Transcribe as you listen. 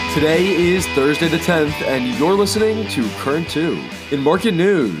Today is Thursday the 10th, and you're listening to Current 2. In market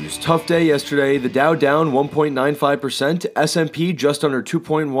news, tough day yesterday. The Dow down 1.95%, S&P just under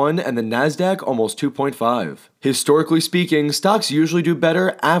 2.1%, and the Nasdaq almost 2.5%. Historically speaking, stocks usually do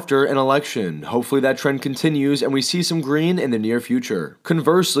better after an election. Hopefully that trend continues and we see some green in the near future.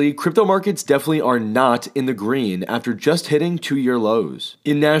 Conversely, crypto markets definitely are not in the green after just hitting 2-year lows.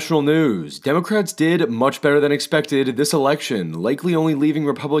 In national news, Democrats did much better than expected this election, likely only leaving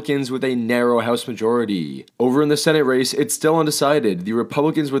Republicans with a narrow House majority. Over in the Senate race, it's still undecided. The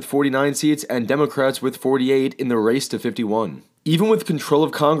Republicans with 49 seats and Democrats with 48 in the race to 51. Even with control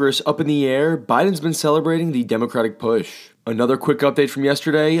of Congress up in the air, Biden's been celebrating the Democratic push. Another quick update from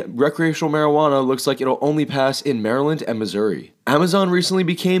yesterday, recreational marijuana looks like it'll only pass in Maryland and Missouri. Amazon recently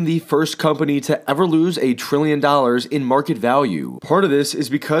became the first company to ever lose $1 trillion in market value. Part of this is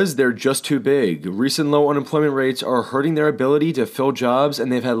because they're just too big. Recent low unemployment rates are hurting their ability to fill jobs,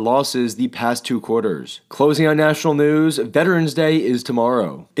 and they've had losses the past 2 quarters. Closing on national news, Veterans Day is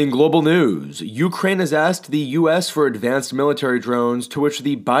tomorrow. In global news, Ukraine has asked the U.S. for advanced military drones, to which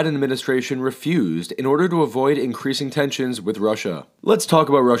the Biden administration refused in order to avoid increasing tensions with Russia. Let's talk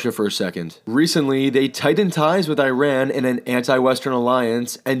about Russia for a second. Recently, they tightened ties with Iran in an anti-Western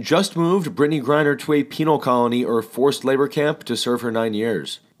alliance and just moved Brittany Griner to a penal colony or forced labor camp to serve her 9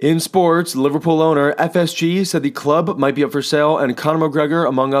 years. In sports, Liverpool owner FSG said the club might be up for sale and Conor McGregor,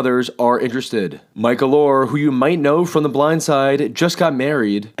 among others, are interested. Michael Orr, who you might know from The Blind Side, just got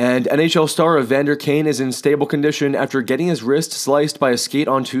married, and NHL star Evander Kane is in stable condition after getting his wrist sliced by a skate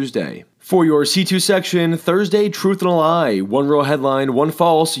on Tuesday. For your C2 section, Thursday, Truth and a Lie. 1 real headline, 1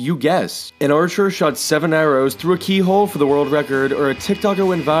 false, you guess. An archer shot 7 arrows through a keyhole for the world record, or a TikToker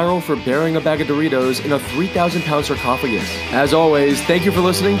went viral for burying a bag of Doritos in a 3,000-pound sarcophagus. As always, thank you for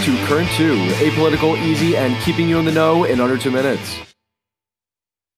listening to Current 2, apolitical, easy, and keeping you in the know in under 2 minutes.